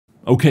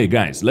Okay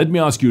guys, let me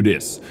ask you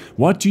this.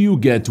 What do you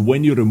get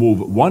when you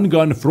remove one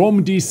gun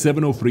from the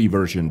 703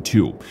 version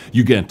 2?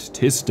 You get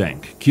this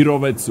tank,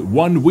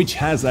 Kirovets-1, which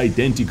has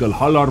identical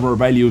hull armor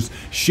values,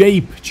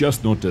 shape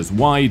just not as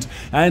wide,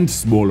 and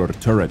smaller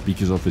turret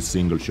because of a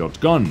single shot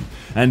gun.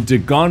 And the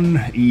gun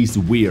is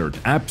weird,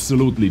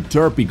 absolutely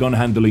derpy gun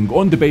handling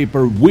on the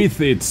paper with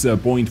its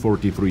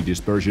 .43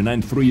 dispersion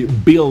and 3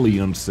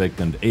 billion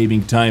second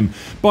aiming time,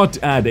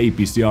 but add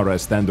APCR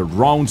as standard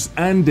rounds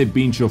and a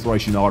pinch of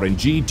Russian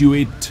RNG to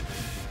it,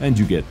 and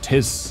you get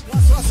this.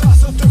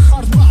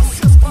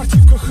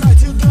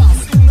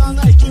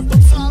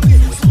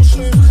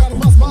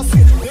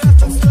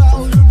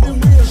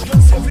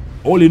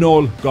 All in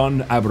all,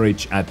 gun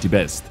average at the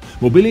best.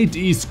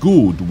 Mobility is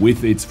good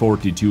with its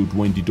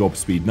 42-20 top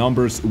speed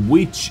numbers,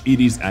 which it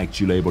is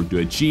actually able to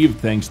achieve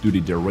thanks to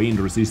the terrain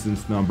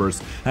resistance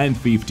numbers and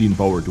 15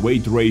 power to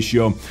weight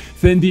ratio.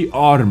 Then the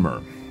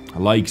armor,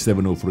 like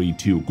 703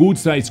 too. Good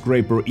side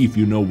scraper if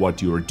you know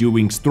what you are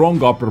doing,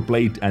 strong upper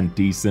plate and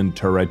decent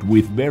turret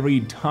with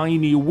very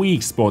tiny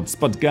weak spots.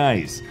 But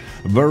guys,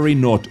 very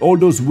not all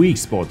those weak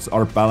spots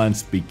are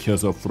balanced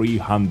because of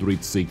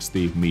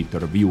 360 meter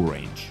view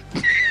range.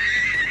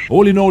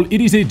 All in all, it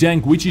is a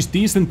tank which is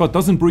decent but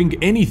doesn't bring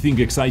anything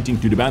exciting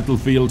to the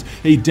battlefield,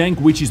 a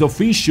tank which is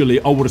officially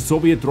our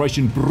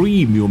Soviet-Russian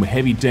premium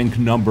heavy tank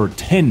number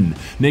 10,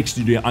 next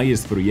to the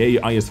IS-3A,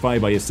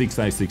 IS-5,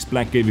 IS-6, IS-6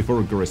 Black,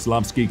 KV-4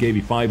 Goreslavsky,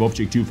 KV-5,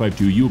 Object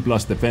 252U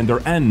plus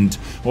Defender, and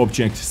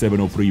Object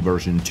 703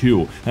 version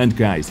 2. And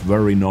guys,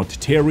 very not,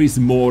 there is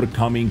more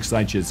coming,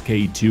 such as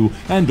K2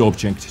 and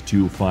Object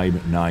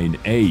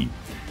 259A.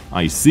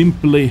 I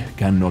simply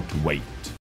cannot wait.